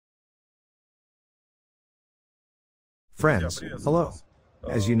Friends, hello.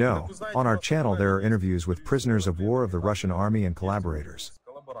 As you know, on our channel there are interviews with prisoners of war of the Russian army and collaborators.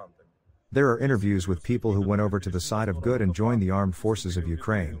 There are interviews with people who went over to the side of good and joined the armed forces of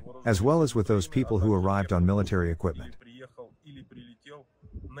Ukraine, as well as with those people who arrived on military equipment.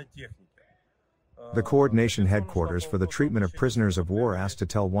 The coordination headquarters for the treatment of prisoners of war asked to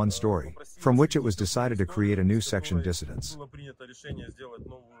tell one story, from which it was decided to create a new section, Dissidents.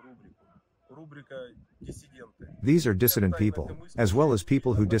 These are dissident people, as well as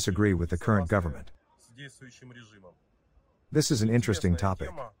people who disagree with the current government. This is an interesting topic.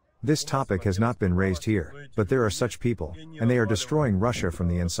 This topic has not been raised here, but there are such people, and they are destroying Russia from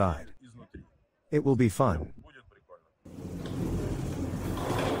the inside. It will be fun.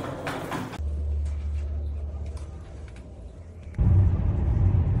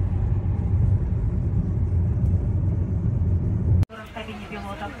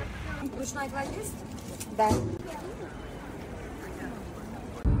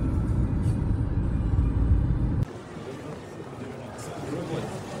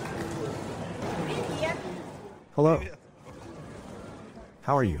 Hello.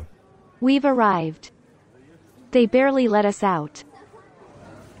 How are you? We've arrived. They barely let us out.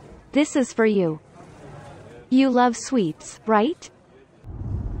 This is for you. You love sweets, right?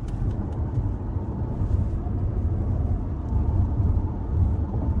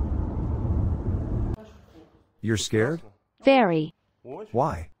 You're scared? Very.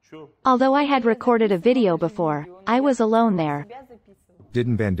 Why? Although I had recorded a video before, I was alone there.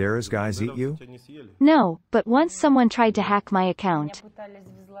 Didn't Bandera's guys eat you? No, but once someone tried to hack my account.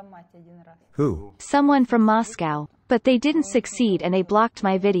 Who? Someone from Moscow, but they didn't succeed and they blocked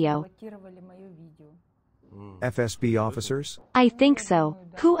my video. FSB officers? I think so.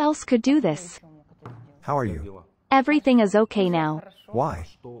 Who else could do this? How are you? Everything is okay now. Why?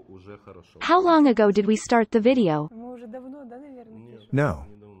 How long ago did we start the video? No.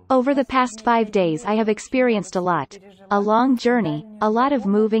 Over the past 5 days I have experienced a lot. A long journey, a lot of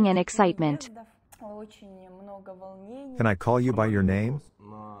moving and excitement. Can I call you by your name?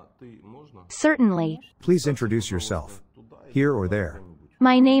 Certainly. Please introduce yourself. Here or there.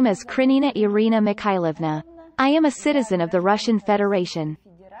 My name is Krynina Irina Mikhailovna. I am a citizen of the Russian Federation.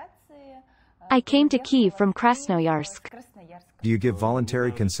 I came to Kyiv from Krasnoyarsk. Do you give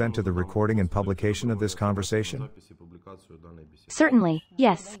voluntary consent to the recording and publication of this conversation? Certainly,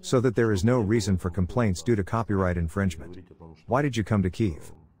 yes. So that there is no reason for complaints due to copyright infringement. Why did you come to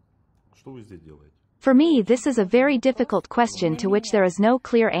Kyiv? For me, this is a very difficult question to which there is no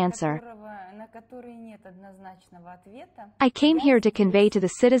clear answer. I came here to convey to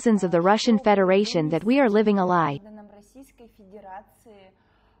the citizens of the Russian Federation that we are living a lie.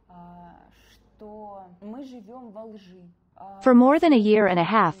 For more than a year and a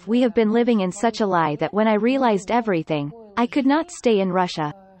half we have been living in such a lie that when I realized everything, I could not stay in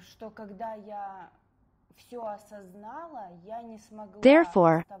Russia.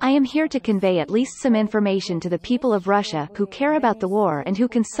 Therefore, I am here to convey at least some information to the people of Russia who care about the war and who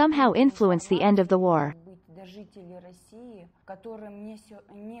can somehow influence the end of the war.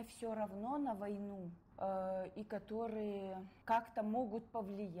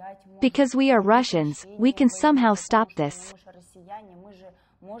 Because we are Russians, we can somehow stop this.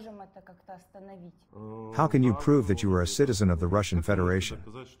 How can you prove that you are a citizen of the Russian Federation?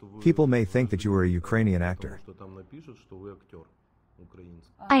 People may think that you are a Ukrainian actor.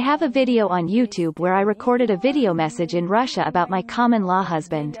 I have a video on YouTube where I recorded a video message in Russia about my common-law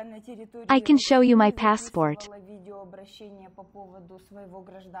husband. I can show you my passport.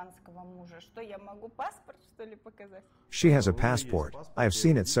 She has a passport. I have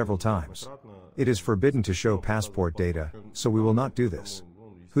seen it several times. It is forbidden to show passport data, so we will not do this.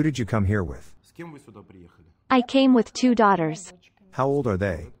 Who did you come here with? I came with 2 daughters. How old are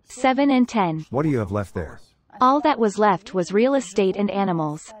they? 7 and 10. What do you have left there? All that was left was real estate and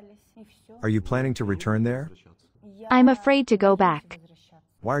animals. Are you planning to return there? I'm afraid to go back.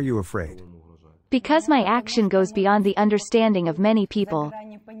 Why are you afraid? Because my action goes beyond the understanding of many people.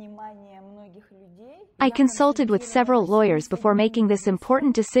 I consulted with several lawyers before making this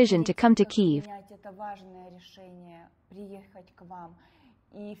important decision to come to Kyiv.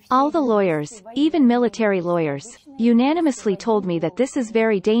 All the lawyers, even military lawyers, unanimously told me that this is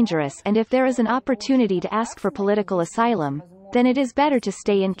very dangerous and if there is an opportunity to ask for political asylum, then it is better to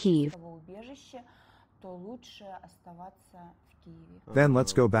stay in Kyiv. Then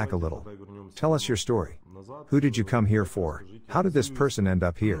let's go back a little. Tell us your story. Who did you come here for? How did this person end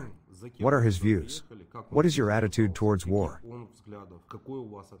up here? What are his views? What is your attitude towards war?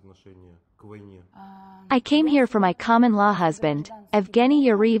 I came here for my common-law husband, Evgeny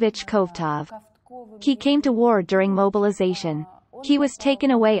Yurievich Kovtov. He came to war during mobilization. He was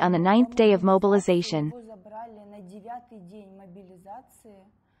taken away on the 9th day of mobilization.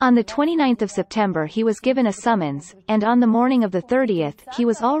 On the 29th of September he was given a summons, and on the morning of the 30th, he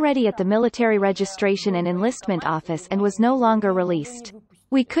was already at the military registration and enlistment office and was no longer released.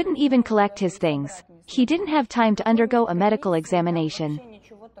 We couldn't even collect his things. He didn't have time to undergo a medical examination.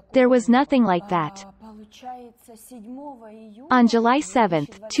 There was nothing like that. On July 7,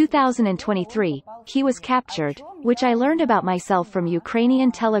 2023, he was captured, which I learned about myself from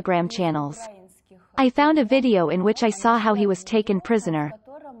Ukrainian Telegram channels. I found a video in which I saw how he was taken prisoner.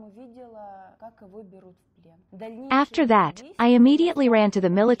 After that, I immediately ran to the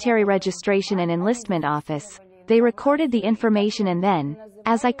military registration and enlistment office. They recorded the information and then,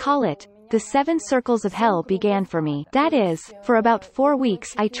 as I call it, the 7 circles of hell began for me. That is, for about 4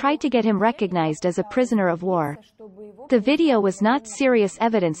 weeks I tried to get him recognized as a prisoner of war. The video was not serious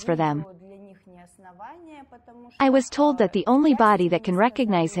evidence for them. I was told that the only body that can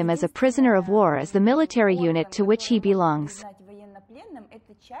recognize him as a prisoner of war is the military unit to which he belongs.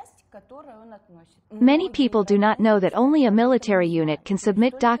 Many people do not know that only a military unit can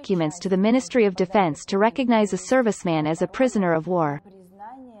submit documents to the Ministry of Defense to recognize a serviceman as a prisoner of war.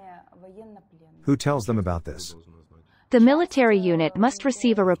 Who tells them about this? The military unit must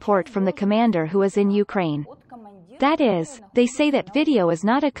receive a report from the commander who is in Ukraine. That is, they say that video is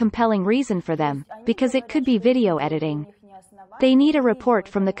not a compelling reason for them, because it could be video editing. They need a report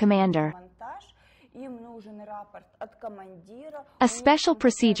from the commander. A special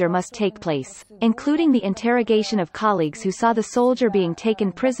procedure must take place, including the interrogation of colleagues who saw the soldier being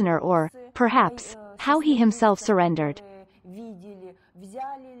taken prisoner or, perhaps, how he himself surrendered.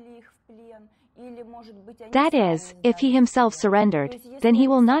 That is, if he himself surrendered, then he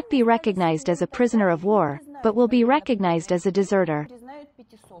will not be recognized as a prisoner of war, but will be recognized as a deserter.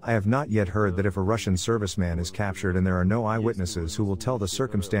 I have not yet heard that if a Russian serviceman is captured and there are no eyewitnesses who will tell the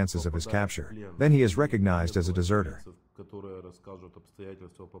circumstances of his capture, then he is recognized as a deserter.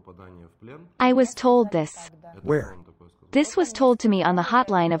 I was told this. Where? This was told to me on the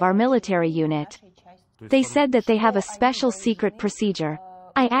hotline of our military unit. They said that they have a special secret procedure.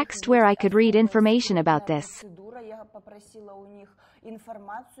 I asked where I could read information about this.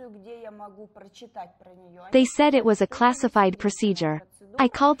 They said it was a classified procedure. I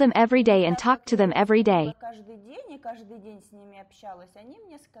called them every day and talked to them every day.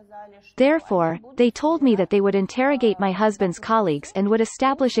 Therefore, they told me that they would interrogate my husband's colleagues and would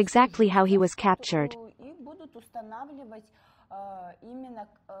establish exactly how he was captured.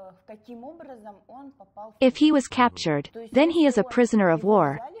 If he was captured, then he is a prisoner of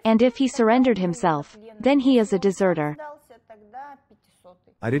war, and if he surrendered himself, then he is a deserter.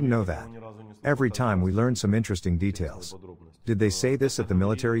 I didn't know that. Every time we learn some interesting details. Did they say this at the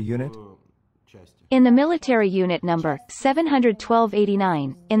military unit? In the military unit number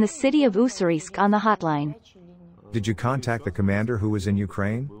 71289, in the city of Ussurisk on the hotline. Did you contact the commander who was in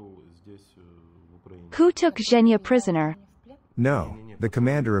Ukraine? Who took ŻYCIE prisoner? No, the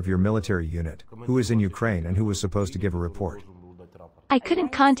commander of your military unit, who is in Ukraine and who was supposed to give a report. I couldn't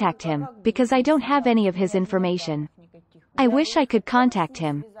contact him, because I don't have any of his information. I wish I could contact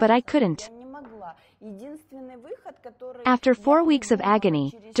him, but I couldn't. After 4 weeks of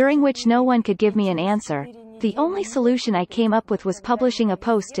agony, during which no one could give me an answer, the only solution I came up with was publishing a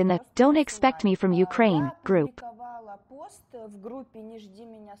post in the "Don't Expect Me from Ukraine" group.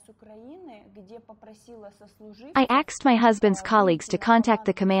 I asked my husband's colleagues to contact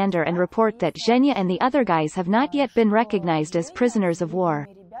the commander and report that ŻYCIE and the other guys have not yet been recognized as prisoners of war.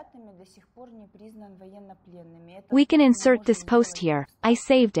 We can insert this post here. I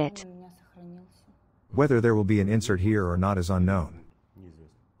saved it. Whether there will be an insert here or not is unknown.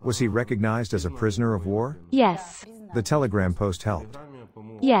 Was he recognized as a prisoner of war? Yes. The telegram post helped.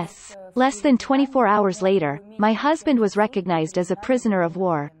 Yes. Less than 24 hours later, my husband was recognized as a prisoner of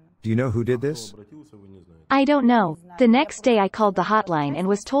war. Do you know who did this? I don't know. The next day I called the hotline and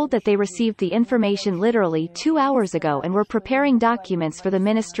was told that they received the information literally 2 hours ago and were preparing documents for the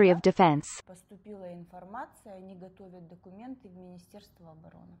Ministry of Defense.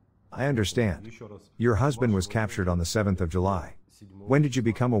 I understand. Your husband was captured on the 7th of July. When did you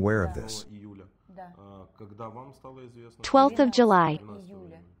become aware of this? 12th of July.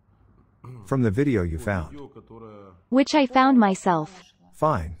 From the video you found. Which I found myself.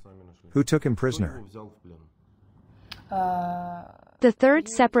 Fine. Who took him prisoner? The 3rd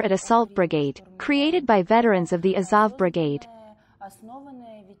Separate Assault Brigade, created by veterans of the Azov Brigade.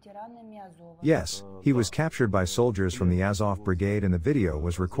 Yes, he was captured by soldiers from the Azov Brigade and the video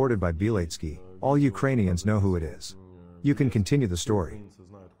was recorded by ŻYCIE. All Ukrainians know who it is. You can continue the story.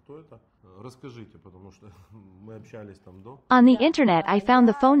 On the internet I found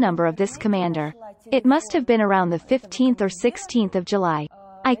the phone number of this commander. It must have been around the 15th or 16th of July.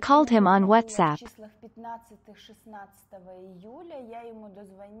 I called him on WhatsApp.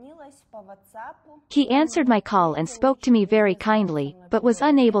 He answered my call and spoke to me very kindly, but was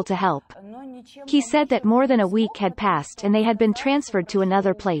unable to help. He said that more than a week had passed and they had been transferred to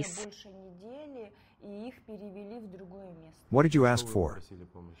another place. What did you ask for?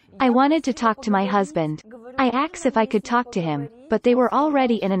 I wanted to talk to my husband. I asked if I could talk to him, but they were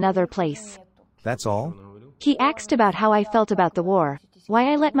already in another place. That's all? He asked about how I felt about the war,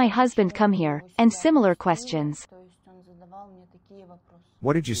 why I let my husband come here, and similar questions.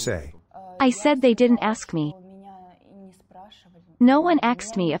 What did you say? I said they didn't ask me. No one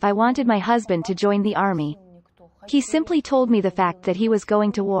asked me if I wanted my husband to join the army. He simply told me the fact that he was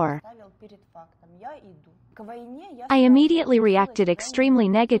going to war. I immediately reacted extremely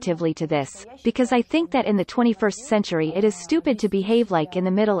negatively to this, because I think that in the 21st century it is stupid to behave like in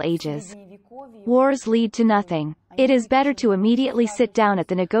the Middle Ages. Wars lead to nothing. It is better to immediately sit down at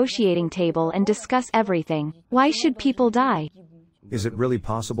the negotiating table and discuss everything. Why should people die? Is it really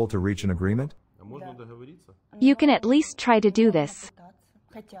possible to reach an agreement? You can at least try to do this.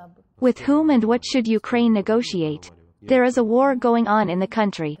 With whom and what should Ukraine negotiate? There is a war going on in the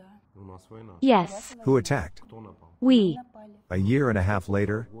country. Yes. Who attacked? We. A year and a half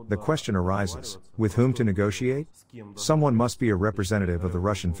later, the question arises, with whom to negotiate? Someone must be a representative of the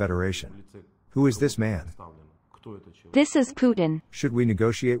Russian Federation. Who is this man? This is Putin. Should we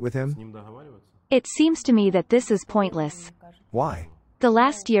negotiate with him? It seems to me that this is pointless. Why? The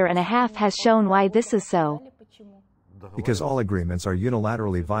last year and a half has shown why this is so. Because all agreements are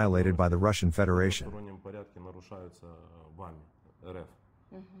unilaterally violated by the Russian Federation.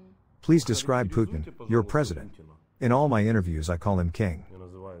 Please describe Putin, your president. In all my interviews I call him king.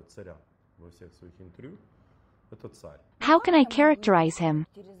 How can I characterize him?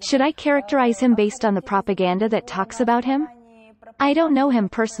 Should I characterize him based on the propaganda that talks about him? I don't know him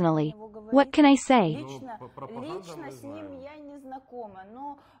personally. What can I say?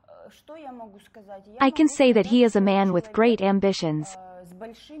 I can say that he is a man with great ambitions.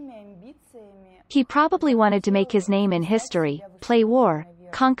 He probably wanted to make his name in history, play war,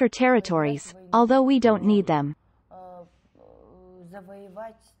 conquer territories, although we don't need them.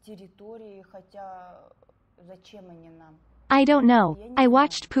 I don't know. I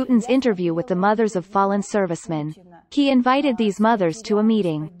watched Putin's interview with the mothers of fallen servicemen. He invited these mothers to a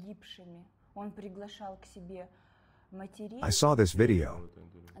meeting. I saw this video.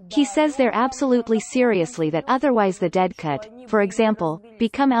 He says they're absolutely seriously that otherwise the dead could, for example,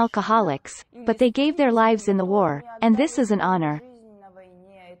 become alcoholics, but they gave their lives in the war, and this is an honor.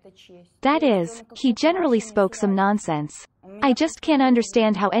 That is, he generally spoke some nonsense. I just can't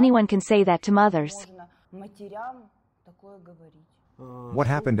understand how anyone can say that to mothers. What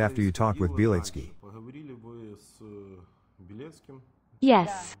happened after you talked with ŻYCIE?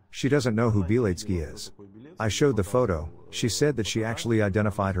 Yes. She doesn't know who ŻYCIE is. I showed the photo. She said that she actually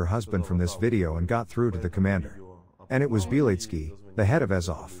identified her husband from this video and got through to the commander. And it was ŻYCIE, the head of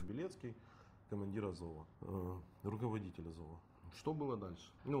Azov.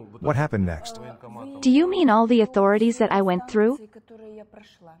 What happened next? Do you mean all the authorities that I went through?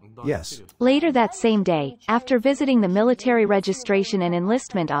 Yes. Later that same day, after visiting the military registration and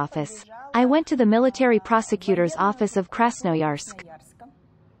enlistment office, I went to the military prosecutor's office of Krasnoyarsk.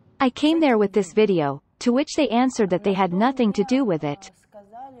 I came there with this video, to which they answered that they had nothing to do with it.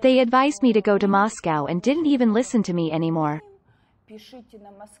 They advised me to go to Moscow and didn't even listen to me anymore.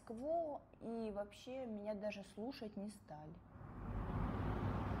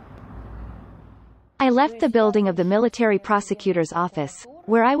 I left the building of the military prosecutor's office,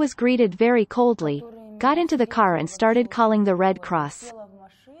 where I was greeted very coldly, got into the car and started calling the Red Cross.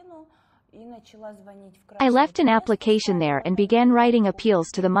 I left an application there and began writing appeals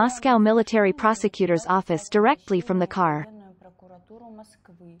to the Moscow military prosecutor's office directly from the car.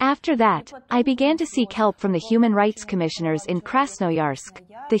 After that, I began to seek help from the human rights commissioners in Krasnoyarsk,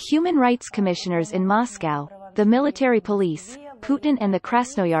 the human rights commissioners in Moscow, the military police, Putin and the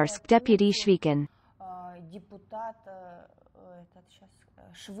Krasnoyarsk deputy Żółkin.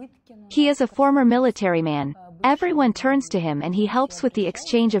 He is a former military man. Everyone turns to him and he helps with the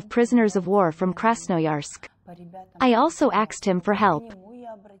exchange of prisoners of war from Krasnoyarsk. I also asked him for help.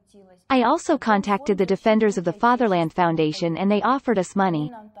 I also contacted the Defenders of the Fatherland Foundation and they offered us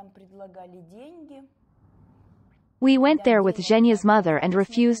money. We went there with Zhenya's mother and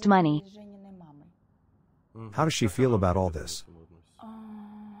refused money. How does she feel about all this?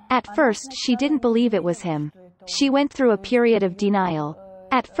 At first she didn't believe it was him. She went through a period of denial.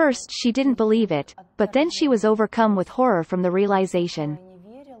 At first she didn't believe it, but then she was overcome with horror from the realization.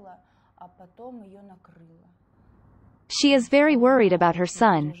 She is very worried about her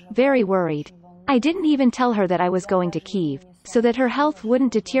son, very worried. I didn't even tell her that I was going to Kyiv, so that her health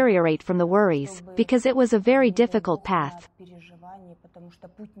wouldn't deteriorate from the worries, because it was a very difficult path.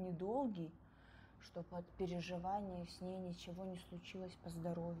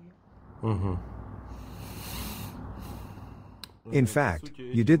 In fact,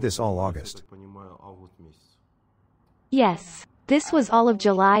 you did this all August. Yes. This was all of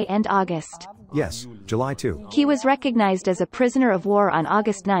July and August. Yes, July too. He was recognized as a prisoner of war on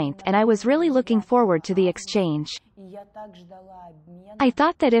August 9th, and I was really looking forward to the exchange. I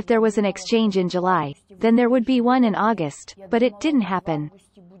thought that if there was an exchange in July, then there would be one in August, but it didn't happen.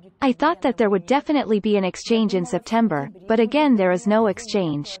 I thought that there would definitely be an exchange in September, but again there is no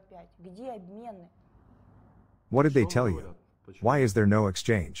exchange. What did they tell you? Why is there no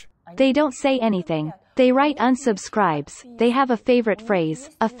exchange? They don't say anything. They write unsubscribes. They have a favorite phrase,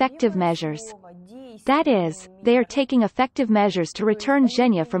 effective measures. That is, they are taking effective measures to return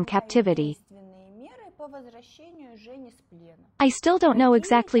ŻYCIE from captivity. I still don't know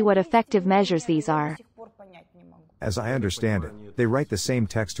exactly what effective measures these are. As I understand it, they write the same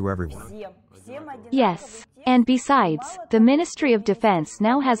text to everyone. Yes. And besides, the Ministry of Defense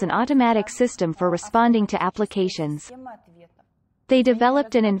now has an automatic system for responding to applications. They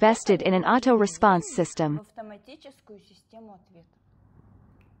developed and invested in an auto-response system.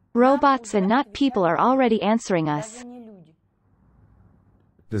 Robots and not people are already answering us.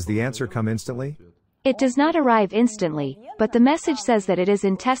 Does the answer come instantly? It does not arrive instantly, but the message says that it is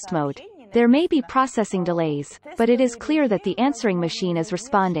in test mode. There may be processing delays, but it is clear that the answering machine is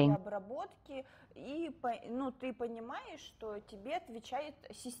responding.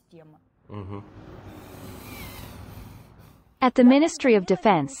 At the Ministry of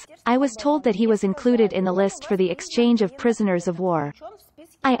Defense, I was told that he was included in the list for the exchange of prisoners of war.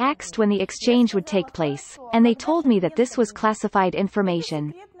 I asked when the exchange would take place, and they told me that this was classified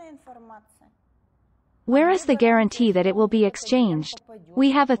information. Where is the guarantee that it will be exchanged? We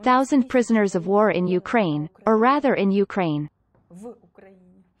have 1,000 prisoners of war in Ukraine, or rather in Ukraine.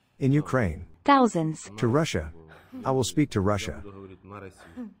 In Ukraine. Thousands. To Russia. I will speak to Russia.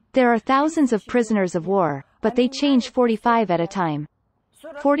 There are thousands of prisoners of war, but they change 45 at a time.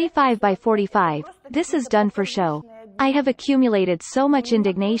 45 by 45, this is done for show. I have accumulated so much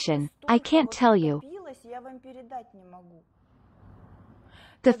indignation, I can't tell you.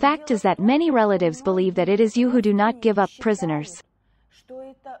 The fact is that many relatives believe that it is you who do not give up prisoners.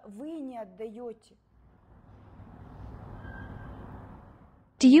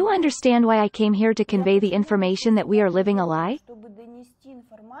 Do you understand why I came here to convey the information that we are living a lie?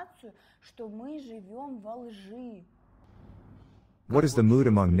 What is the mood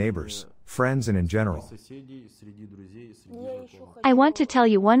among neighbors, friends and in general? I want to tell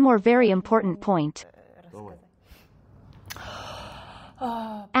you one more very important point.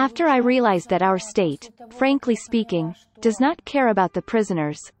 After I realized that our state, frankly speaking, does not care about the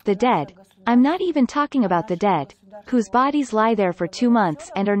prisoners, the dead, I'm not even talking about the dead, whose bodies lie there for 2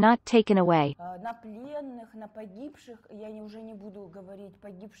 months and are not taken away.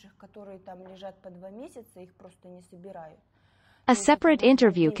 A separate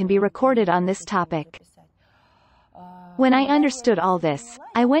interview can be recorded on this topic. When I understood all this,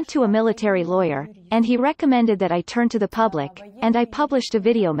 I went to a military lawyer, and he recommended that I turn to the public, and I published a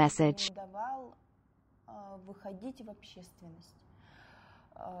video message.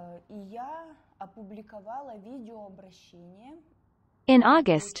 In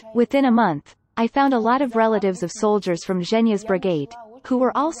August, within a month, I found a lot of relatives of soldiers from ŻYCIE's brigade, who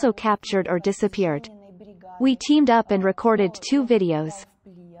were also captured or disappeared. We teamed up and recorded 2 videos.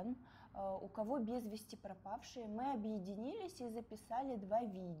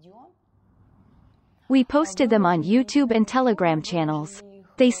 We posted them on YouTube and Telegram channels.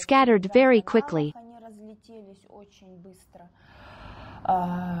 They scattered very quickly.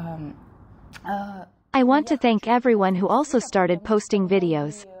 I want to thank everyone who also started posting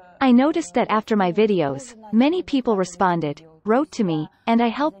videos. I noticed that after my videos, many people responded, wrote to me, and I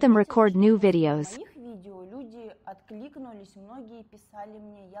helped them record new videos.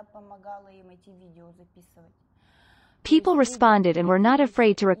 People responded and were not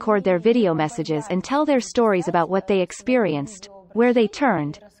afraid to record their video messages and tell their stories about what they experienced, where they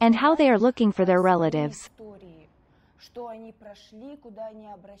turned, and how they are looking for their relatives.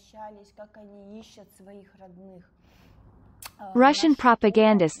 Russian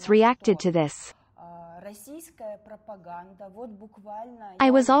propagandists reacted to this.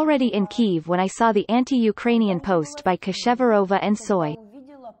 I was already in Kyiv when I saw the anti-Ukrainian post by Kashevarova and Soy.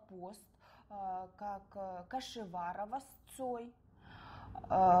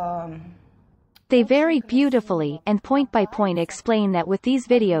 They very beautifully and point by point explain that with these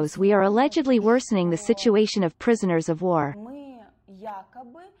videos we are allegedly worsening the situation of prisoners of war.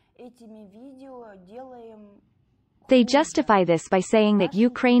 They justify this by saying that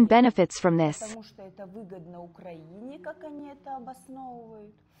Ukraine benefits from this.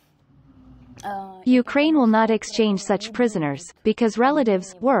 Ukraine will not exchange such prisoners, because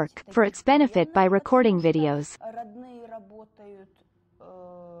relatives work for its benefit by recording videos.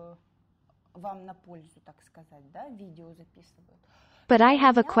 But I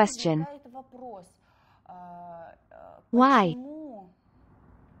have a question. Why?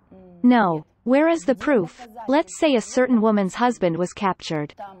 No. Where is the proof? Let's say a certain woman's husband was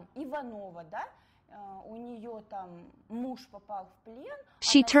captured.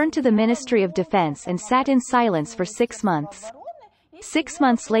 She turned to the Ministry of Defense and sat in silence for 6 months. 6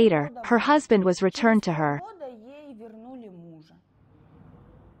 months later, her husband was returned to her.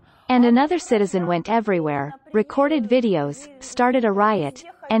 And another citizen went everywhere, recorded videos, started a riot,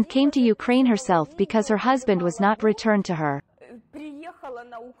 and came to Ukraine herself because her husband was not returned to her.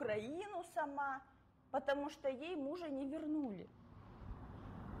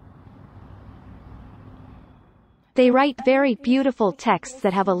 They write very beautiful texts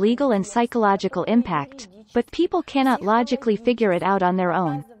that have a legal and psychological impact, but people cannot logically figure it out on their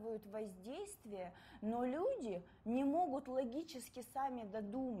own.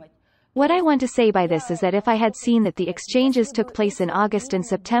 What I want to say by this is that if I had seen that the exchanges took place in August and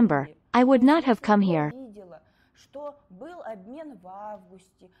September, I would not have come here.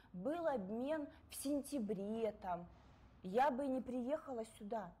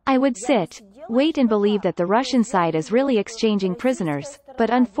 I would sit, wait and believe that the Russian side is really exchanging prisoners, but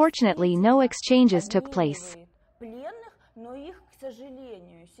unfortunately no exchanges took place.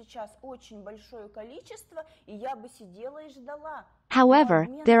 However,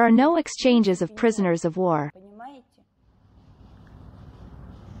 there are no exchanges of prisoners of war.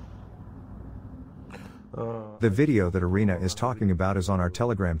 The video that Irina is talking about is on our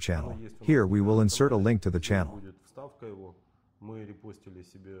Telegram channel. Here we will insert a link to the channel.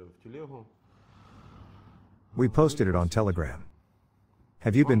 We posted it on Telegram.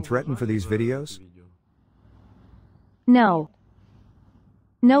 Have you been threatened for these videos? No.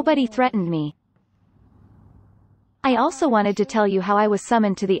 Nobody threatened me. I also wanted to tell you how I was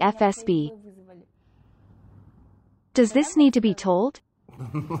summoned to the FSB. Does this need to be told?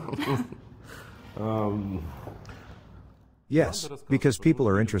 Yes, because people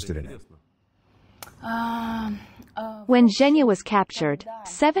are interested in it. When ŻYCIE was captured,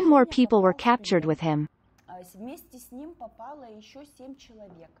 7 more people were captured with him.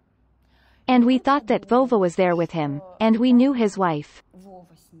 And we thought that Vova was there with him, and we knew his wife.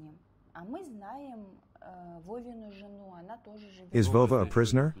 Is Vova a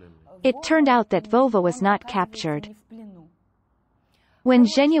prisoner? It turned out that Vova was not captured. When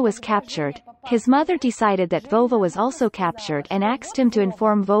ŻYCIE was captured, his mother decided that Vova was also captured and asked him to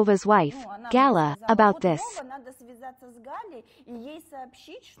inform Vova's wife, Gala, about this.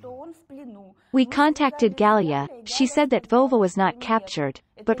 We contacted Galia. She said that Vova was not captured,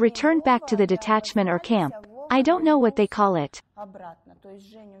 but returned back to the detachment or camp. I don't know what they call it.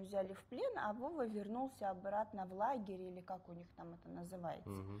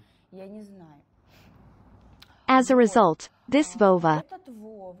 As a result, this Vova,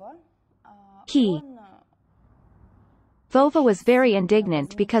 Vova was very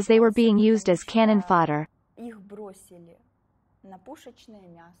indignant because they were being used as cannon fodder.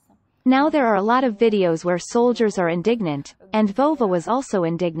 Now there are a lot of videos where soldiers are indignant, and Vova was also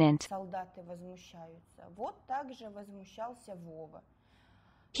indignant.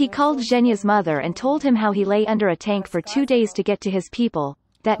 He called ŻYCIE's mother and told him how he lay under a tank for 2 days to get to his people,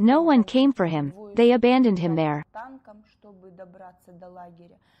 that no one came for him, they abandoned him there.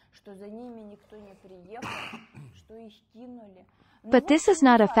 But this is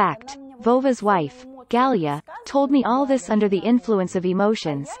not a fact. Vova's wife, Galia, told me all this under the influence of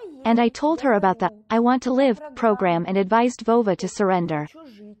emotions, and I told her about the I Want to Live program and advised Vova to surrender.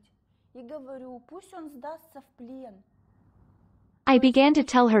 I began to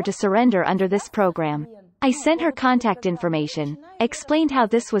tell her to surrender under this program. I sent her contact information, explained how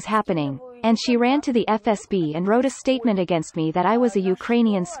this was happening, and she ran to the FSB and wrote a statement against me that I was a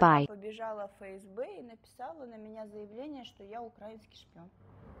Ukrainian spy.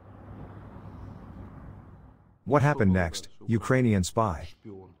 What happened next, Ukrainian spy?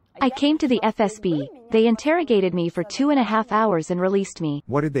 I came to the FSB, they interrogated me for 2.5 hours and released me.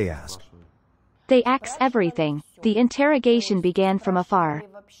 What did they ask? They asked everything. The interrogation began from afar.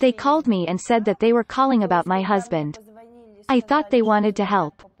 They called me and said that they were calling about my husband. I thought they wanted to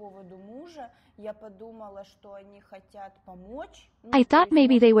help. I thought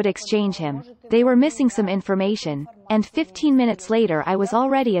maybe they would exchange him. They were missing some information, and 15 minutes later I was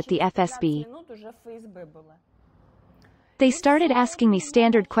already at the FSB. They started asking me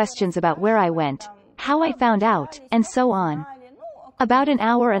standard questions about where I went, how I found out, and so on. About an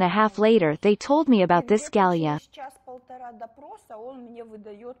hour and a half later they told me about this Galia.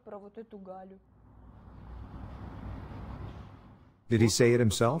 Did he say it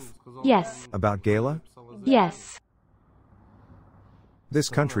himself? Yes. About Gala? Yes. This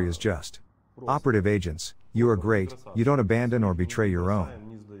country is just. Operative agents, you are great, you don't abandon or betray your own.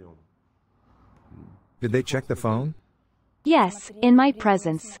 Did they check the phone? Yes, in my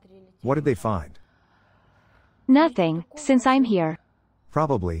presence. What did they find? Nothing, since I'm here.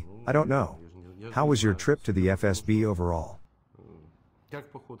 Probably, I don't know. How was your trip to the FSB overall?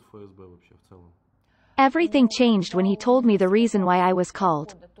 Everything changed when he told me the reason why I was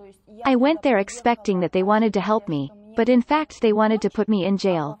called. I went there expecting that they wanted to help me, but in fact they wanted to put me in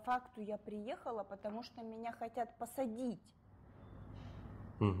jail.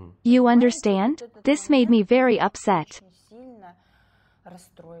 You understand? This made me very upset.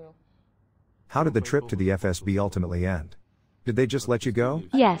 How did the trip to the FSB ultimately end? Did they just let you go?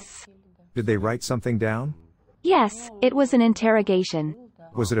 Yes. Did they write something down? Yes, it was an interrogation.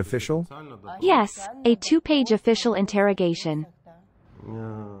 Was it official? Yes, a 2-page official interrogation.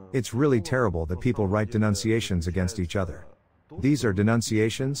 It's really terrible that people write denunciations against each other. These are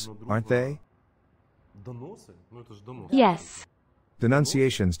denunciations, aren't they? Yes.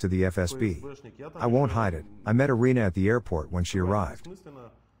 Denunciations to the FSB. I won't hide it, I met Irina at the airport when she arrived.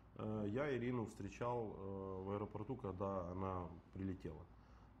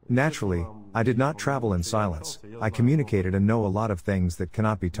 Naturally, I did not travel in silence. I communicated and know a lot of things that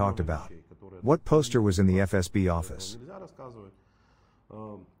cannot be talked about. What poster was in the FSB office?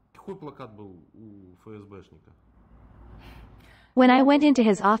 When I went into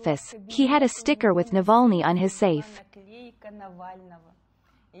his office, he had a sticker with Navalny on his safe.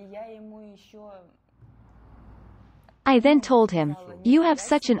 I then told him, "You have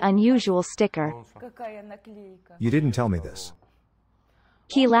such an unusual sticker." You didn't tell me this.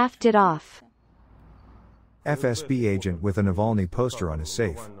 He laughed it off. FSB agent with a Navalny poster on his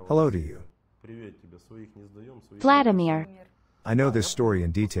safe. Hello to you. Vladimir. I know this story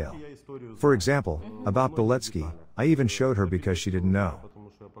in detail. For example, about Beletsky, I even showed her because she didn't know.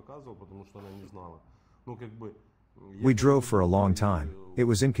 We drove for a long time. It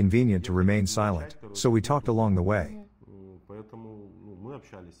was inconvenient to remain silent, so we talked along the way.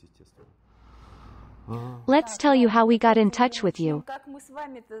 Let's tell you how we got in touch with you.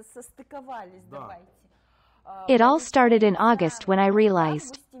 It all started in August when I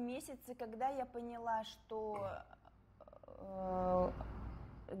realized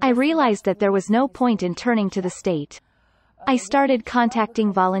that there was no point in turning to the state. I started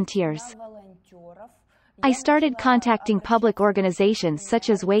contacting volunteers. I started contacting public organizations such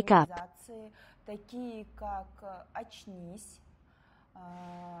as Wake Up.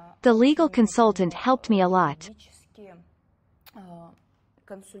 The legal consultant helped me a lot.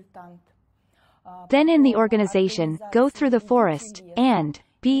 Then in the organization, go through the forest, and,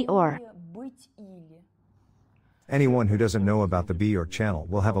 be or. Anyone who doesn't know about the Be or channel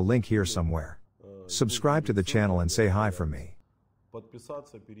will have a link here somewhere. Subscribe to the channel and say hi from me.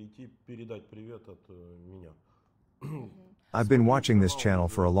 I've been watching this channel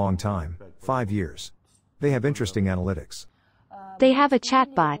for a long time, 5 years. They have interesting analytics. They have a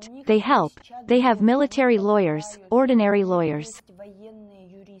chatbot, they help, they have military lawyers, ordinary lawyers.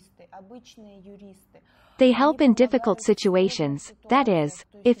 They help in difficult situations, that is,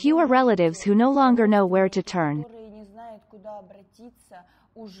 if you are relatives who no longer know where to turn.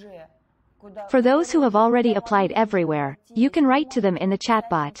 For those who have already applied everywhere, you can write to them in the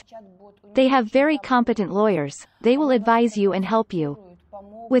chatbot. They have very competent lawyers, they will advise you and help you.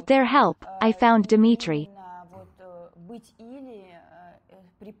 With their help, I found Dmitry.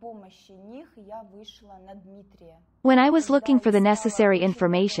 When I was looking for the necessary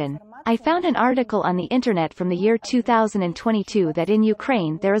information, I found an article on the internet from the year 2022 that in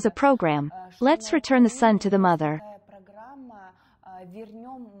Ukraine there is a program, Let's Return the Son to the Mother.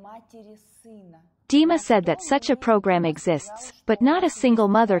 Dima said that such a program exists, but not a single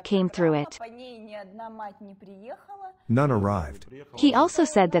mother came through it. None arrived. He also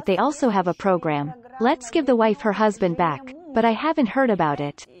said that they also have a program, Let's Give the Wife Her Husband Back, but I haven't heard about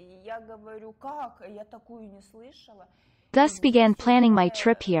it. Thus began planning my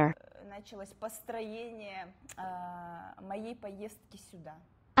trip here.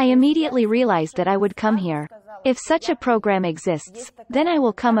 I immediately realized that I would come here. If such a program exists, then I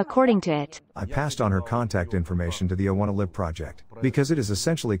will come according to it. I passed on her contact information to the I Wanna Live project, because it is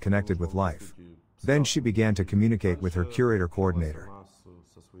essentially connected with life. Then she began to communicate with her curator coordinator.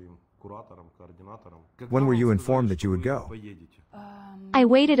 When were you informed that you would go? I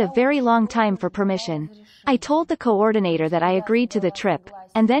waited a very long time for permission. I told the coordinator that I agreed to the trip,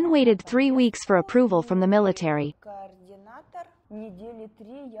 and then waited 3 weeks for approval from the military.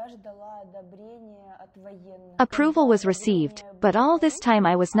 Approval was received, but all this time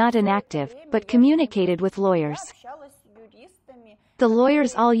I was not inactive, but communicated with lawyers. The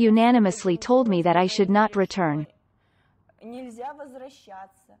lawyers all unanimously told me that I should not return.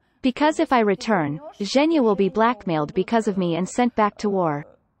 Because if I return, ŻYCIE will be blackmailed because of me and sent back to war.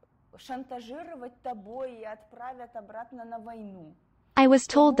 I was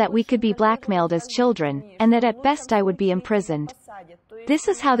told that we could be blackmailed as children, and that at best I would be imprisoned. This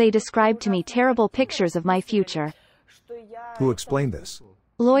is how they described to me terrible pictures of my future. Who explained this?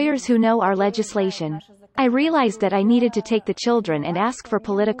 Lawyers who know our legislation. I realized that I needed to take the children and ask for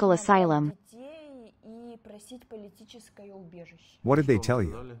political asylum. What did they tell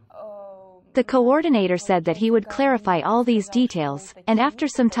you? The coordinator said that he would clarify all these details, and after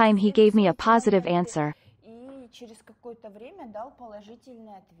some time he gave me a positive answer.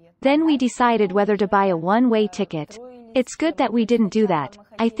 Then we decided whether to buy a one-way ticket. It's good that we didn't do that.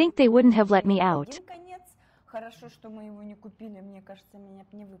 I think they wouldn't have let me out.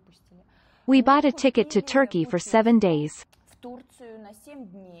 We bought a ticket to Turkey for 7 days.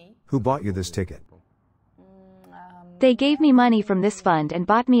 Who bought you this ticket? They gave me money from this fund and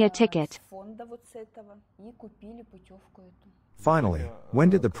bought me a ticket. Finally, when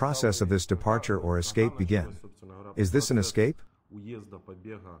did the process of this departure or escape begin? Is this an escape?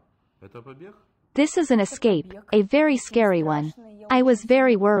 This is an escape, a very scary one. I was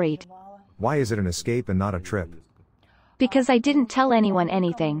very worried. Why is it an escape and not a trip? Because I didn't tell anyone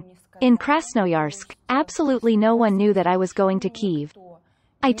anything. In Krasnoyarsk, absolutely no one knew that I was going to Kyiv.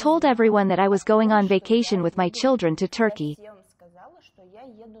 I told everyone that I was going on vacation with my children to Turkey.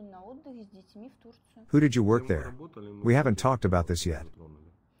 Who did you work there? We haven't talked about this yet.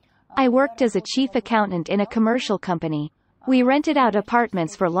 I worked as a chief accountant in a commercial company. We rented out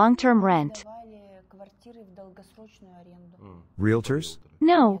apartments for long-term rent. Realtors?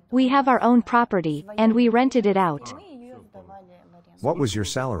 No, we have our own property, and we rented it out. What was your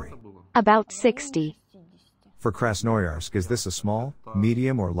salary? About 60. For Krasnoyarsk, is this a small,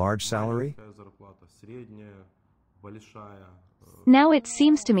 medium, or large salary? Now it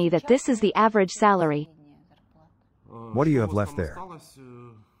seems to me that this is the average salary. What do you have left there?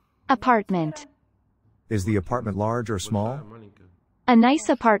 Apartment. Is the apartment large or small? A nice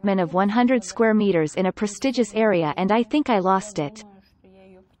apartment of 100 square meters in a prestigious area, and I think I lost it.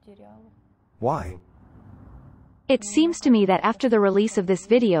 Why? It seems to me that after the release of this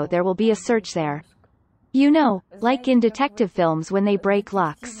video there will be a search there. You know, like in detective films when they break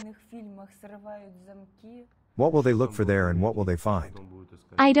locks. What will they look for there and what will they find?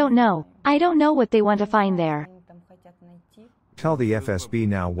 I don't know. I don't know what they want to find there. Tell the FSB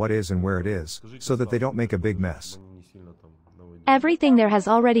now what is and where it is, so that they don't make a big mess. Everything there has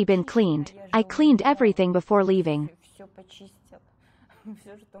already been cleaned. I cleaned everything before leaving.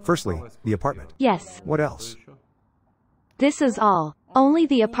 Firstly, the apartment. Yes. What else? This is all. Only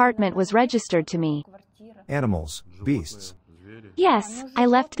the apartment was registered to me. Animals, beasts. Yes, I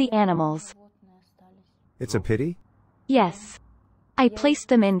left the animals. It's a pity? Yes. I placed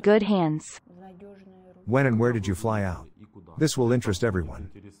them in good hands. When and where did you fly out? This will interest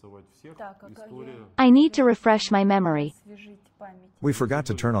everyone. I need to refresh my memory. We forgot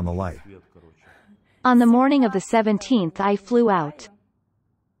to turn on the light. On the morning of the 17th I flew out.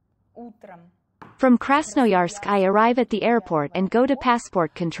 From Krasnoyarsk I arrive at the airport and go to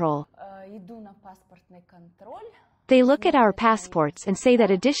passport control. They look at our passports and say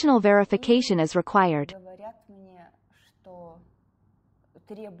that additional verification is required.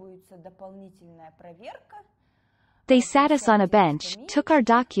 They sat us on a bench, took our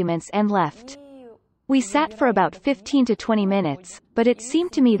documents and left. We sat for about 15 to 20 minutes, but it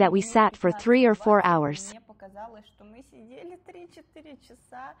seemed to me that we sat for 3 or 4 hours.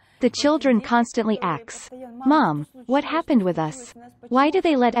 The children constantly ask, "Mom, what happened with us? Why do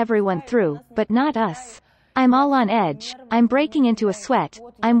they let everyone through, but not us?" I'm all on edge, I'm breaking into a sweat,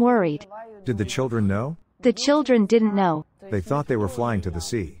 I'm worried. Did the children know? The children didn't know. They thought they were flying to the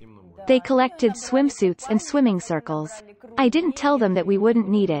sea. They collected swimsuits and swimming circles. I didn't tell them that we wouldn't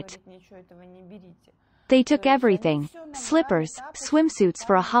need it. They took everything: slippers, swimsuits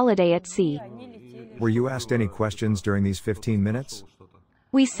for a holiday at sea. Were you asked any questions during these 15 minutes?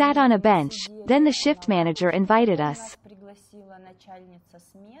 We sat on a bench, then the shift manager invited us.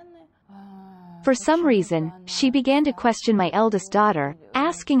 For some reason, she began to question my eldest daughter,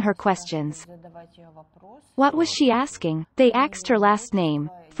 asking her questions. What was she asking? They asked her last name,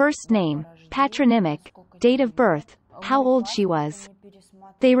 first name, patronymic, date of birth, how old she was.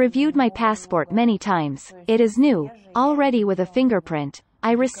 They reviewed my passport many times. It is new, already with a fingerprint.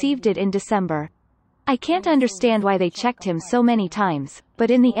 I received it in December. I can't understand why they checked him so many times,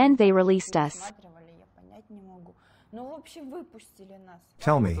 but in the end they released us.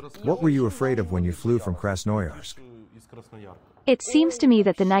 Tell me, what were you afraid of when you flew from Krasnoyarsk? It seems to me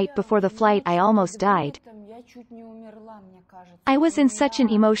that the night before the flight I almost died. I was in such an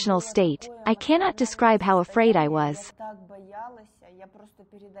emotional state, I cannot describe how afraid I was.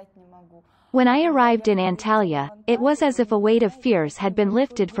 When I arrived in Antalya, it was as if a weight of fears had been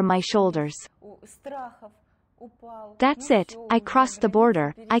lifted from my shoulders. That's it, I crossed the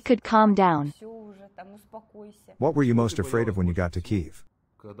border, I could calm down. What were you most afraid of when you got to Kyiv?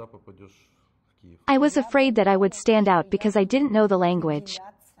 I was afraid that I would stand out because I didn't know the language.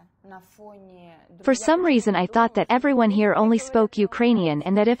 For some reason I thought that everyone here only spoke Ukrainian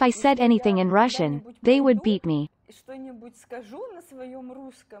and that if I said anything in Russian, they would beat me.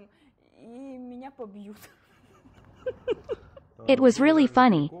 It was really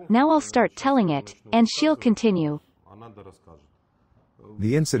funny. Now I'll start telling it, and she'll continue.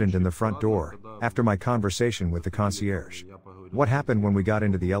 The incident in the front door, after my conversation with the concierge. What happened when we got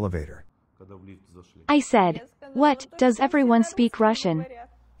into the elevator? I said, "What, does everyone speak Russian?"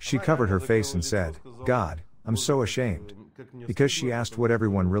 She covered her face and said, "God, I'm so ashamed." Because she asked what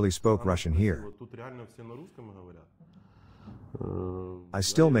everyone really spoke Russian here. I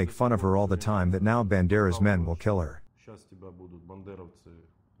still make fun of her all the time that now Bandera's men will kill her.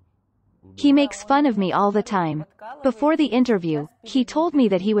 He makes fun of me all the time. Before the interview, he told me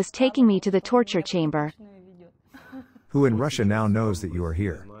that he was taking me to the torture chamber. Who in Russia now knows that you are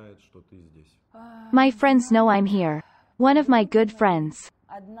here? My friends know I'm here. One of my good friends.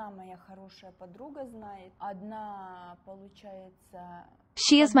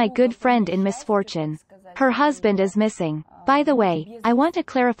 She is my good friend in misfortune. Her husband is missing. By the way, I want to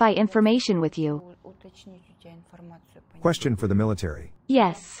clarify information with you. Question for the military.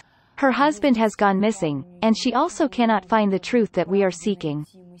 Yes. Her husband has gone missing, and she also cannot find the truth that we are seeking.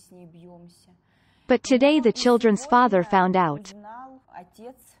 But today the children's father found out.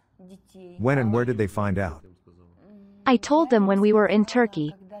 When and where did they find out? I told them when we were in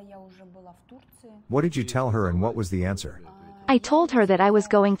Turkey. What did you tell her and what was the answer? I told her that I was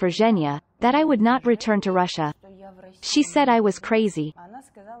going for ŻYCIE, that I would not return to Russia. She said I was crazy.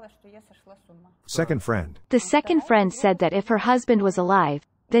 Second friend. The second friend said that if her husband was alive,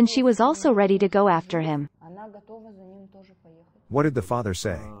 then she was also ready to go after him. What did the father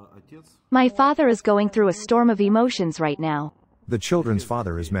say? My father is going through a storm of emotions right now. The children's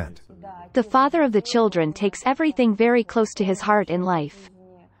father is meant. The father of the children takes everything very close to his heart in life.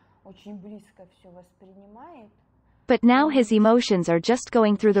 But now his emotions are just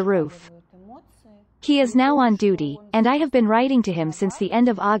going through the roof. He is now on duty, and I have been writing to him since the end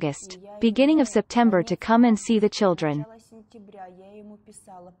of August, beginning of September to come and see the children.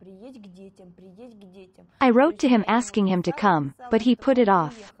 I wrote to him asking him to come, but he put it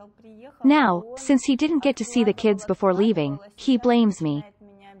off. Now, since he didn't get to see the kids before leaving, he blames me.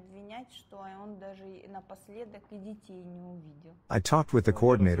 I talked with the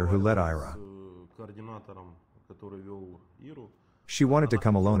coordinator who led IRA. She wanted to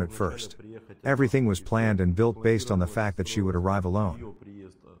come alone at first. Everything was planned and built based on the fact that she would arrive alone.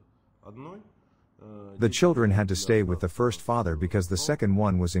 The children had to stay with the first father because the second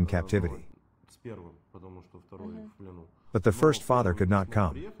one was in captivity. But the first father could not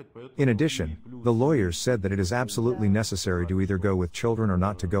come. In addition, the lawyers said that it is absolutely necessary to either go with children or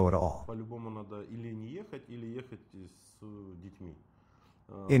not to go at all.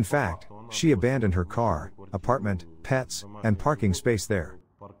 In fact, she abandoned her car, apartment, pets, and parking space there.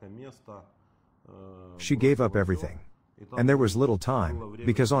 She gave up everything. And there was little time,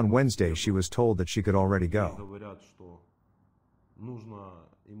 because on Wednesday she was told that she could already go.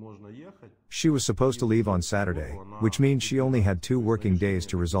 She was supposed to leave on Saturday, which means she only had 2 working days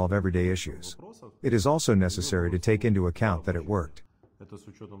to resolve everyday issues. It is also necessary to take into account that it worked.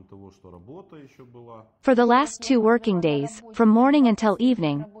 For the last 2 working days, from morning until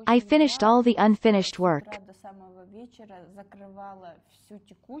evening, I finished all the unfinished work.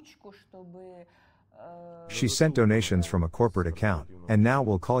 She sent donations from a corporate account, and now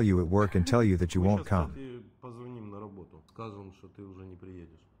will call you at work and tell you that you won't come.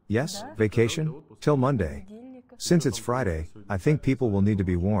 Yes, vacation? Till Monday. Since it's Friday, I think people will need to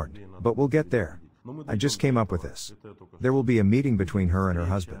be warned, but we'll get there. I just came up with this. There will be a meeting between her and her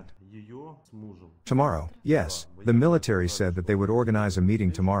husband. Tomorrow, yes, the military said that they would organize a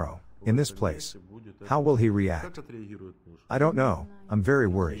meeting tomorrow, in this place. How will he react? I don't know, I'm very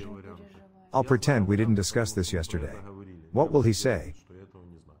worried. I'll pretend we didn't discuss this yesterday. What will he say?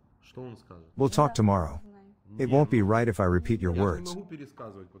 We'll talk tomorrow. It won't be right if I repeat your words.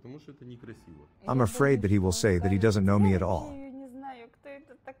 I'm afraid that he will say that he doesn't know me at all.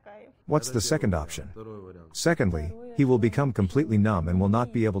 What's the second option? Secondly, he will become completely numb and will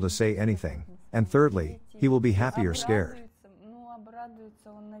not be able to say anything. And thirdly, he will be happy or scared.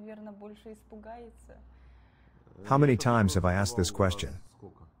 How many times have I asked this question?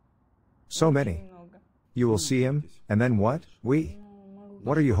 So many. You will see him, and then what?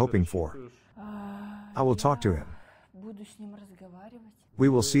 What are you hoping for? I will talk to him. We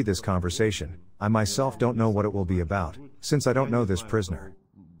will see this conversation. I myself don't know what it will be about, since I don't know this prisoner.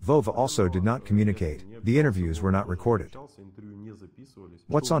 Vova also did not communicate, the interviews were not recorded.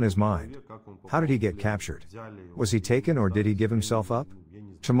 What's on his mind? How did he get captured? Was he taken or did he give himself up?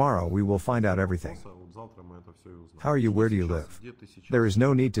 Tomorrow we will find out everything. How are you? Where do you live? There is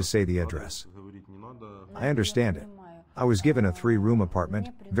no need to say the address. I understand it. I was given a 3-room apartment,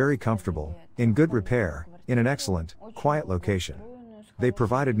 very comfortable, in good repair, in an excellent, quiet location. They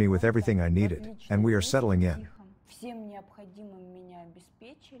provided me with everything I needed, and we are settling in.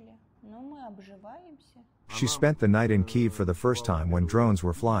 She spent the night in Kyiv for the first time when drones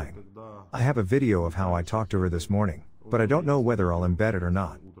were flying. I have a video of how I talked to her this morning, but I don't know whether I'll embed it or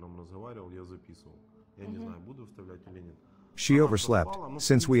not. She overslept.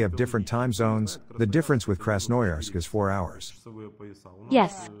 Since we have different time zones, the difference with Krasnoyarsk is 4 hours.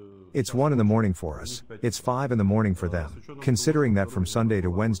 Yes. It's 1 in the morning for us, it's 5 in the morning for them. Considering that from Sunday to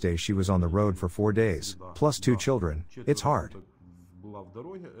Wednesday she was on the road for 4 days, plus 2 children, it's hard.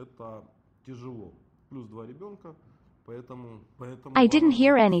 I didn't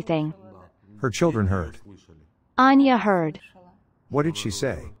hear anything. Her children heard. Anya heard. What did she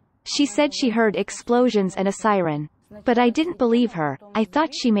say? She said she heard explosions and a siren. But I didn't believe her, I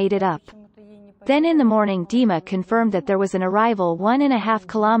thought she made it up. Then in the morning Dima confirmed that there was an arrival 1.5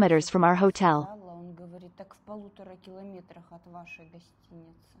 kilometers from our hotel.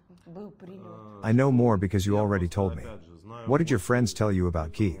 I know more because you already told me. What did your friends tell you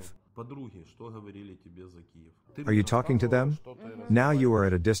about Kyiv? Are you talking to them? Now you are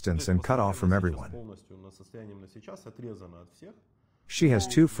at a distance and cut off from everyone. She has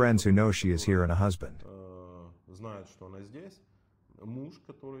 2 friends who know she is here and a husband.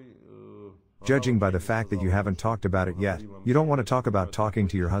 Judging by the fact that you haven't talked about it yet, you don't want to talk about talking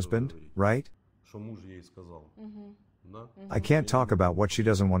to your husband, right? I can't talk about what she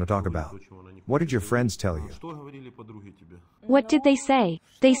doesn't want to talk about. What did your friends tell you? What did they say?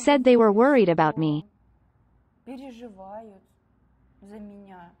 They said they were worried about me.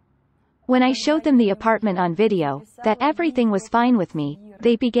 When I showed them the apartment on video, that everything was fine with me,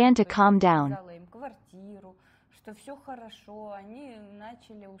 they began to calm down.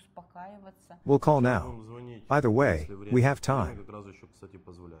 We'll call now. By the way, we have time.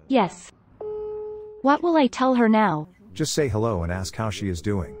 Yes. What will I tell her now? Just say hello and ask how she is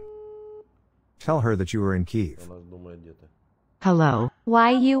doing. Tell her that you are in Kyiv. Hello.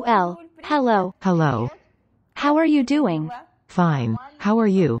 YUL. Hello. Hello. How are you doing? Fine. How are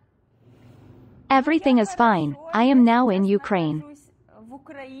you? Everything is fine. I am now in Ukraine.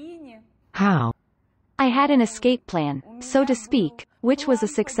 How? I had an escape plan, so to speak, which was a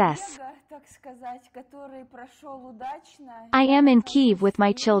success. I am in Kyiv with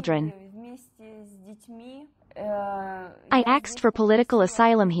my children. I asked for political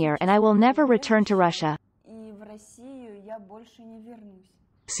asylum here and I will never return to Russia.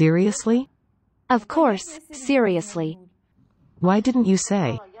 Seriously? Of course, seriously. Why didn't you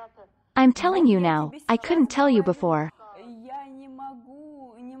say? I'm telling you now, I couldn't tell you before.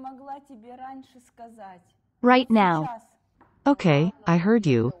 Right now. Okay, I heard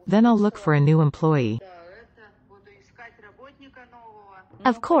you, then I'll look for a new employee.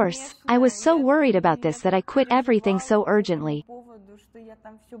 Of course, I was so worried about this that I quit everything so urgently.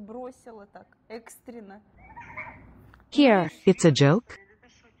 Here. It's a joke?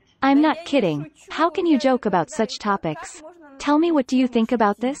 I'm not kidding. How can you joke about such topics? Tell me, what do you think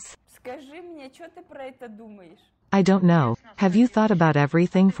about this? I don't know. Have you thought about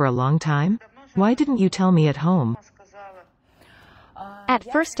everything for a long time? Why didn't you tell me at home?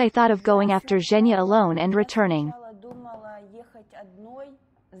 At first I thought of going after ŻYCIE alone and returning.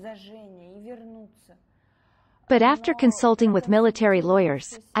 But after consulting with military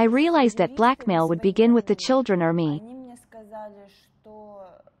lawyers, I realized that blackmail would begin with the children or me.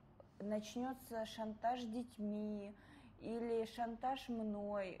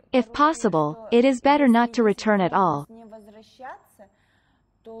 If possible, it is better not to return at all.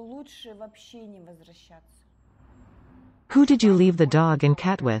 Who did you leave the dog and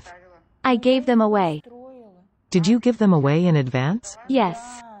cat with? I gave them away. Did you give them away in advance? Yes.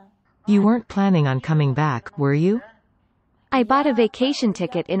 You weren't planning on coming back, were you? I bought a vacation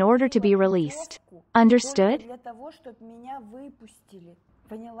ticket in order to be released. Understood?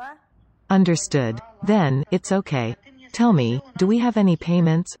 Understood. Then, it's okay. Tell me, do we have any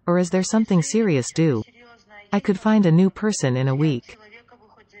payments, or is there something serious due? I could find a new person in a week.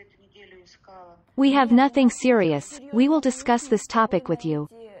 We have nothing serious, we will discuss this topic with you.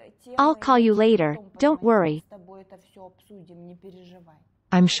 I'll call you later, don't worry.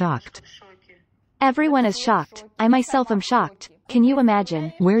 I'm shocked. Everyone is shocked, I myself am shocked, can you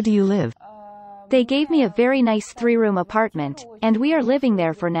imagine? Where do you live? They gave me a very nice 3-room apartment, and we are living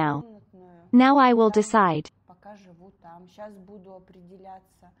there for now. Now I will decide.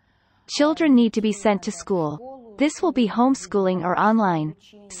 Children need to be sent to school. This will be homeschooling or online.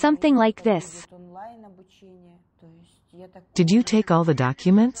 Something like this. Did you take all the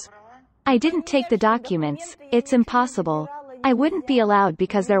documents? I didn't take the documents, it's impossible. I wouldn't be allowed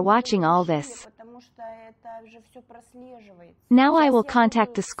because they're watching all this. Now I will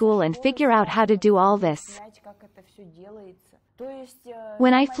contact the school and figure out how to do all this.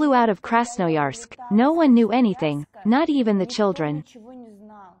 When I flew out of Krasnoyarsk, no one knew anything, not even the children.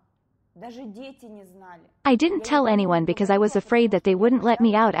 I didn't tell anyone because I was afraid that they wouldn't let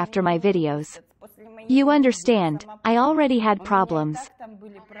me out after my videos. You understand, I already had problems.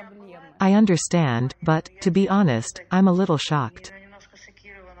 I understand, but, to be honest, I'm a little shocked.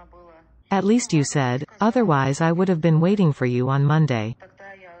 At least you said, otherwise I would have been waiting for you on Monday.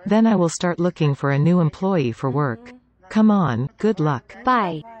 Then I will start looking for a new employee for work. Come on, good luck.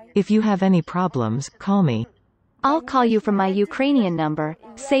 Bye. If you have any problems, call me. I'll call you from my Ukrainian number,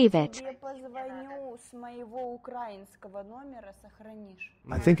 save it.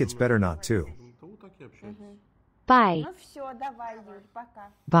 I think it's better not to. Bye.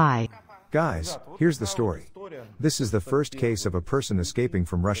 Bye. Guys, here's the story. This is the first case of a person escaping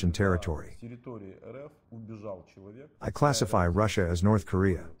from Russian territory. I classify Russia as North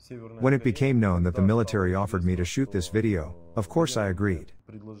Korea. When it became known that the military offered me to shoot this video, of course I agreed.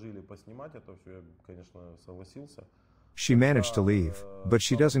 She managed to leave, but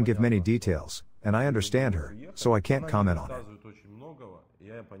she doesn't give many details, and I understand her, so I can't comment on it.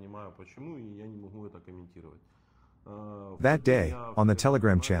 That day, on the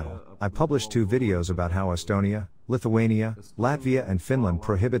Telegram channel, I published 2 videos about how Estonia, Lithuania, Latvia and Finland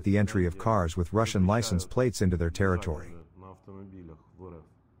prohibit the entry of cars with Russian license plates into their territory.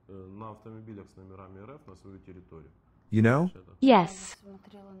 You know? Yes.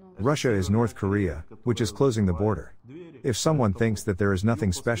 Russia is North Korea, which is closing the border. If someone thinks that there is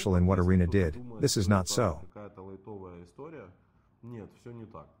nothing special in what Irina did, this is not so.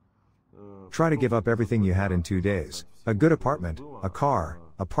 Try to give up everything you had in 2 days. A good apartment, a car,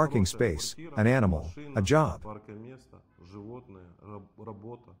 a parking space, an animal, a job.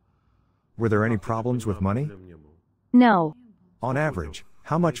 Were there any problems with money? No. On average,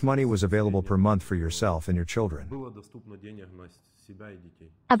 how much money was available per month for yourself and your children?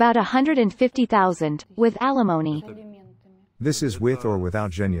 About 150,000, with alimony. This is with or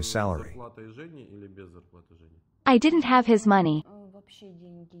without ŻYCIE's salary. I didn't have his money.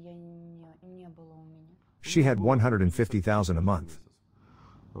 She had 150,000 a month.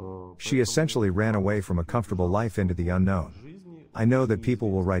 She essentially ran away from a comfortable life into the unknown. I know that people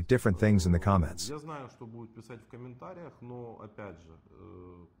will write different things in the comments.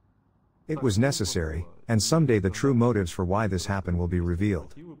 It was necessary, and someday the true motives for why this happened will be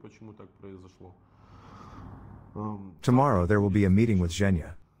revealed. Tomorrow there will be a meeting with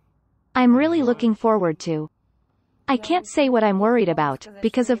ŻYCIE. I'm really looking forward to. I can't say what I'm worried about,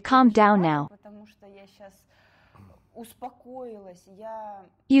 because I've calmed down now.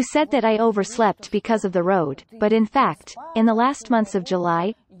 You said that I overslept because of the road, but in fact, in the last months of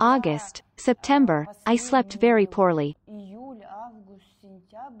July, August, September, I slept very poorly.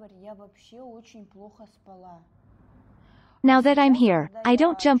 Now that I'm here, I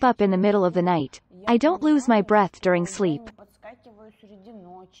don't jump up in the middle of the night. I don't lose my breath during sleep.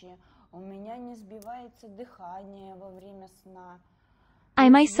 I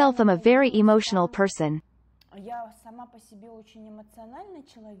myself am a very emotional person.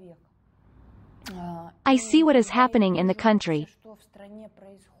 I see what is happening in the country.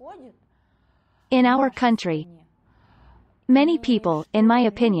 In our country. Many people, in my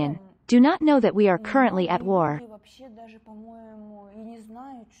opinion, do not know that we are currently at war.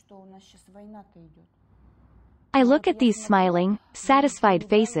 I look at these smiling, satisfied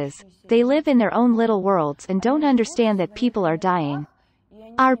faces. They live in their own little worlds and don't understand that people are dying.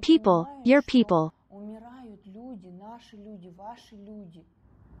 Our people, your people.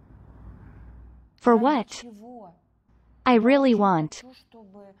 For what? I really want.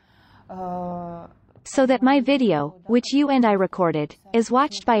 So that my video, which you and I recorded, is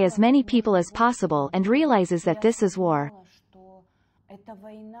watched by as many people as possible and realizes that this is war.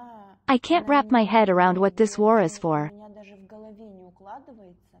 I can't wrap my head around what this war is for.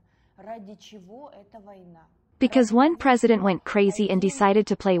 Because one president went crazy and decided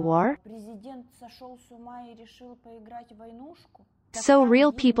to play war? So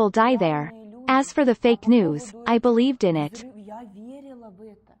real people die there. As for the fake news, I believed in it.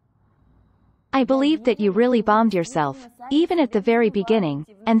 I believed that you really bombed yourself, even at the very beginning,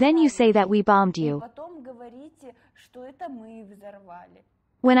 and then you say that we bombed you.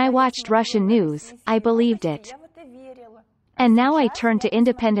 When I watched Russian news, I believed it. And now I turn to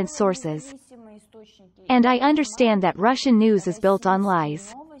independent sources. And I understand that Russian news is built on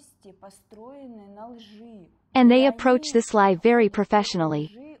lies. And they approach this lie very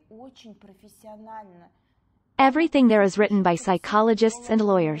professionally. Everything there is written by psychologists and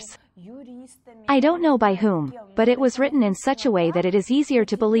lawyers. I don't know by whom, but it was written in such a way that it is easier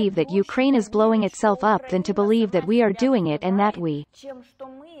to believe that Ukraine is blowing itself up than to believe that we are doing it and that we.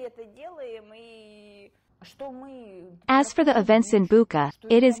 As for the events in Bucha,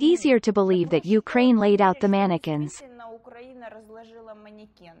 it is easier to believe that Ukraine laid out the mannequins.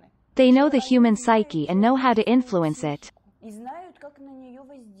 They know the human psyche and know how to influence it.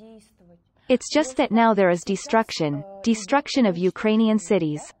 It's just that now there is destruction of Ukrainian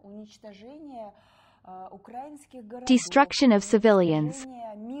cities. Destruction of civilians.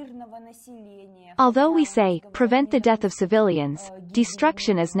 Although we say, prevent the death of civilians,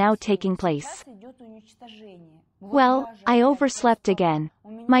 destruction is now taking place. Well, I overslept again.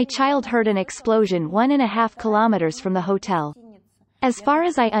 My child heard an explosion 1.5 kilometers from the hotel. As far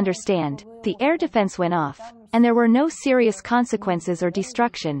as I understand, the air defense went off, and there were no serious consequences or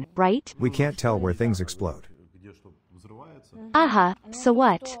destruction, right? We can't tell where things explode. Aha, so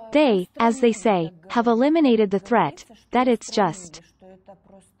what? They, as they say, have eliminated the threat, that it's just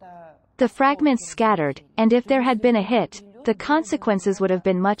the fragments scattered, and if there had been a hit, the consequences would have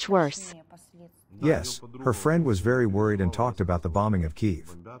been much worse. Yes, her friend was very worried and talked about the bombing of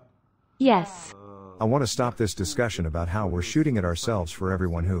Kyiv. Yes. I want to stop this discussion about how we're shooting at ourselves for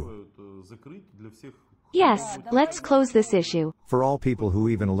everyone who. Yes, let's close this issue. For all people who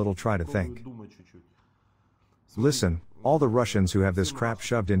even a little try to think. Listen, all the Russians who have this crap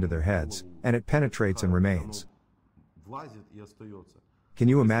shoved into their heads, and it penetrates and remains. Can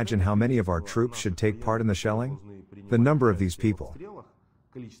you imagine how many of our troops should take part in the shelling? The number of these people.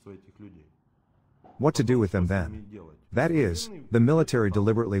 What to do with them then? That is, the military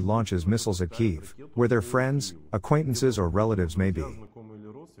deliberately launches missiles at Kyiv, where their friends, acquaintances or relatives may be.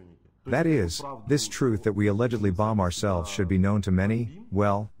 That is, this truth that we allegedly bomb ourselves should be known to many,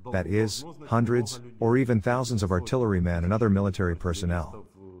 well, that is, hundreds, or even thousands of artillerymen and other military personnel.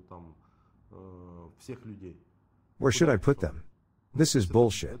 Where should I put them? This is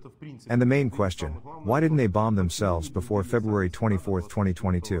bullshit. And the main question, why didn't they bomb themselves before February 24,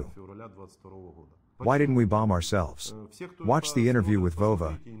 2022? Why didn't we bomb ourselves? Watch the interview with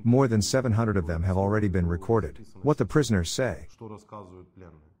Vova, more than 700 of them have already been recorded. What the prisoners say.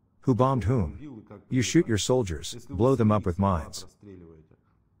 Who bombed whom? You shoot your soldiers, blow them up with mines.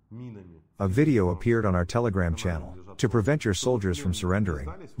 A video appeared on our Telegram channel. To prevent your soldiers from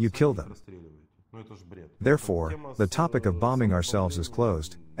surrendering, you kill them. Therefore, the topic of bombing ourselves is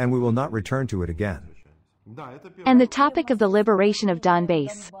closed, and we will not return to it again. And the topic of the liberation of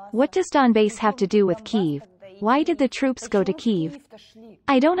Donbass. What does Donbass have to do with Kyiv? Why did the troops go to Kyiv?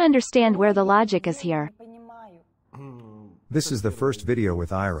 I don't understand where the logic is here. This is the first video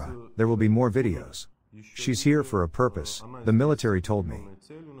with Ira. There will be more videos. She's here for a purpose, the military told me.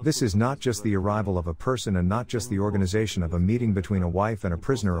 This is not just the arrival of a person and not just the organization of a meeting between a wife and a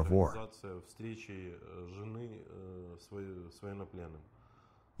prisoner of war.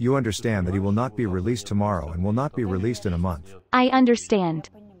 You understand that he will not be released tomorrow and will not be released in a month. I understand.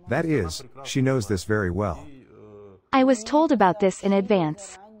 That is, she knows this very well. I was told about this in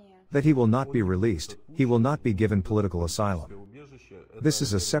advance. That he will not be released, he will not be given political asylum. This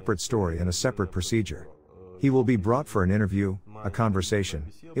is a separate story and a separate procedure. He will be brought for an interview, a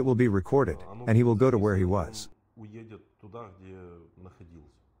conversation, it will be recorded, and he will go to where he was.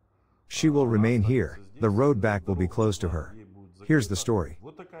 She will remain here, the road back will be closed to her. Here's the story.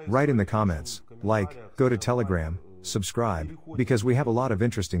 Write in the comments, like, go to Telegram, subscribe, because we have a lot of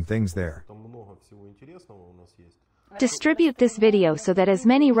interesting things there. Distribute this video so that as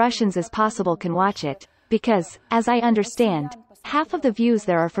many Russians as possible can watch it, because, as I understand, half of the views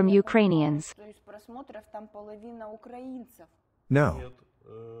there are from Ukrainians. No.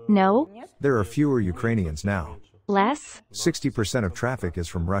 No? There are fewer Ukrainians now. Less? 60% of traffic is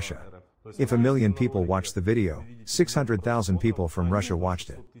from Russia. If 1 million people watched the video, 600,000 people from Russia watched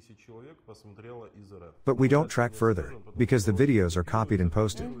it. But we don't track further, because the videos are copied and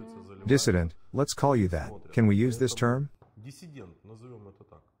posted. Dissident, let's call you that. Can we use this term?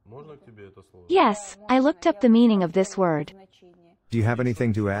 Yes, I looked up the meaning of this word. Do you have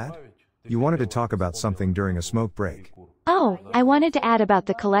anything to add? You wanted to talk about something during a smoke break. Oh, I wanted to add about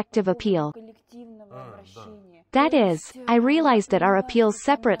the collective appeal. That is, I realized that our appeals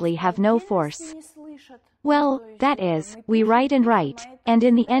separately have no force. Well, that is, we write, and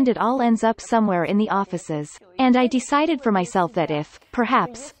in the end it all ends up somewhere in the offices. And I decided for myself that if,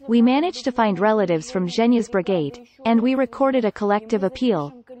 perhaps, we managed to find relatives from ŻYCIE's brigade, and we recorded a collective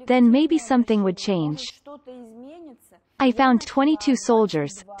appeal, then maybe something would change. I found 22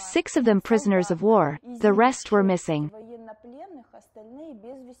 soldiers, 6 of them prisoners of war, the rest were missing.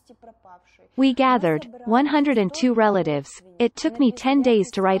 We gathered 102 relatives. It took me 10 days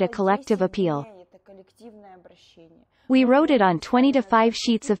to write a collective appeal. We wrote it on 20 to 5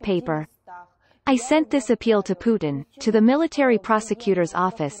 sheets of paper. I sent this appeal to Putin, to the military prosecutor's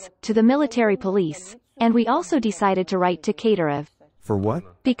office, to the military police, and we also decided to write to Kadyrov. For what?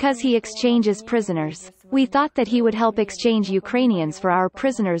 Because he exchanges prisoners. We thought that he would help exchange Ukrainians for our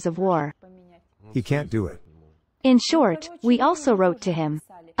prisoners of war. He can't do it. In short, we also wrote to him.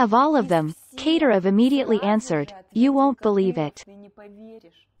 Of all of them, Kadyrov immediately answered, "You won't believe it."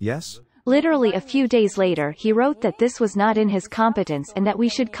 Yes? Literally a few days later he wrote that this was not in his competence and that we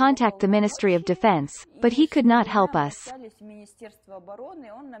should contact the Ministry of Defense, but he could not help us.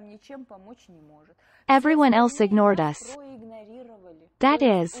 Everyone else ignored us. That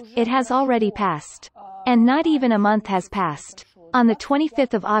is, it has already passed. And not even a month has passed. On the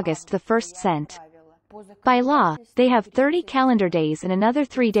 25th of August the first sent. By law, they have 30 calendar days and another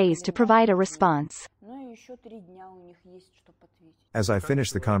 3 days to provide a response. As I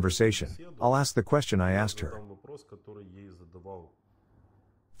finish the conversation, I'll ask the question I asked her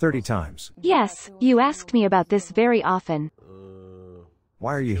 30 times. Yes, you asked me about this very often.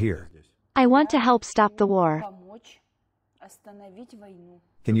 Why are you here? I want to help stop the war.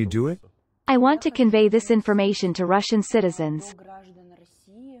 Can you do it? I want to convey this information to Russian citizens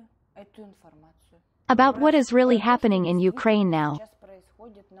about what is really happening in Ukraine now.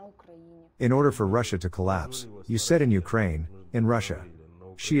 In order for Russia to collapse, you said in Ukraine, in Russia.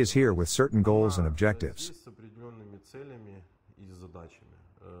 She is here with certain goals and objectives.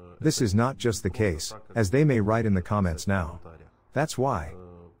 This is not just the case, as they may write in the comments now. That's why.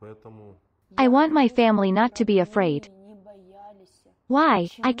 I want my family not to be afraid. Why?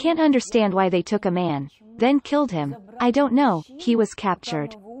 I can't understand why they took a man, then killed him. I don't know, he was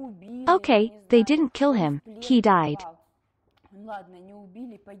captured. Okay, they didn't kill him, he died.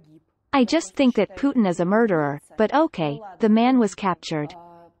 I just think that Putin is a murderer, but okay, the man was captured.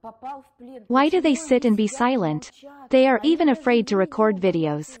 Why do they sit and be silent? They are even afraid to record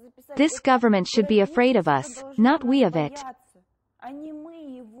videos. This government should be afraid of us, not we of it.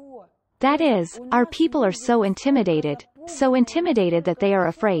 That is, our people are so intimidated that they are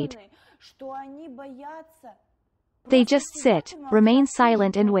afraid. They just sit, remain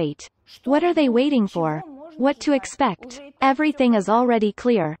silent and wait. What are they waiting for? What to expect? Everything is already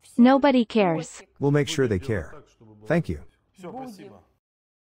clear. Nobody cares. We'll make sure they care. Thank you.